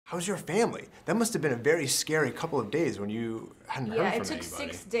How's your family? That must have been a very scary couple of days when you hadn't heard from anybody. Yeah, it took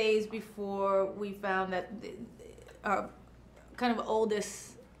 6 days before we found that our kind of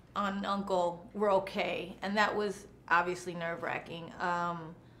oldest aunt and uncle were okay, and that was obviously nerve-wracking.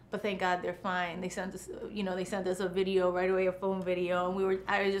 But thank God they're fine. They sent us, they sent us a video right away, a phone video, and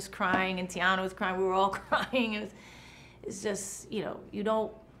I was just crying, and Tiana was crying. We were all crying, and it's just, you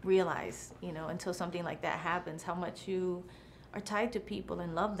don't realize, until something like that happens, how much you are tied to people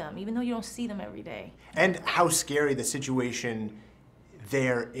and love them, even though you don't see them every day. And how scary the situation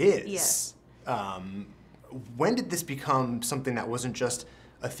there is. Yes. When did this become something that wasn't just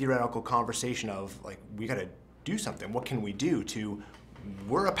a theoretical conversation of, like, we gotta do something, what can we do, to,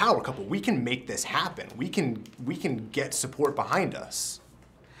 we're a power couple, we can make this happen, we can get support behind us?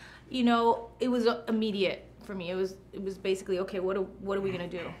 It was immediate for me. It was basically, okay, what are we gonna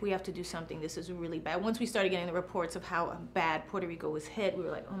do? We have to do something. This is really bad. Once we started getting the reports of how bad Puerto Rico was hit, we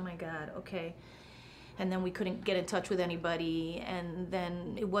were like, oh my God, okay. And then we couldn't get in touch with anybody, and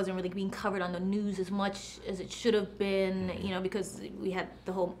then it wasn't really being covered on the news as much as it should have been, because we had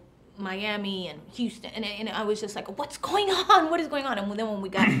the whole Miami and Houston, and I was just like, what's going on? What is going on? And then when we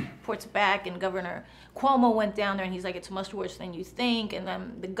got reports back, and Governor Cuomo went down there, and he's like, it's much worse than you think. And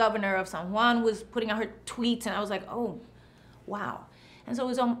then the governor of San Juan was putting out her tweets, and I was like, oh, wow. And so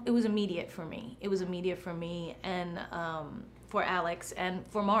it was immediate for me. It was immediate for me, and for Alex, and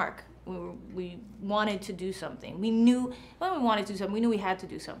for Mark. We wanted to do something. We knew when we wanted to do something, we knew we had to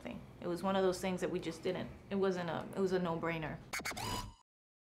do something. It was one of those things that we just didn't. It was a no-brainer.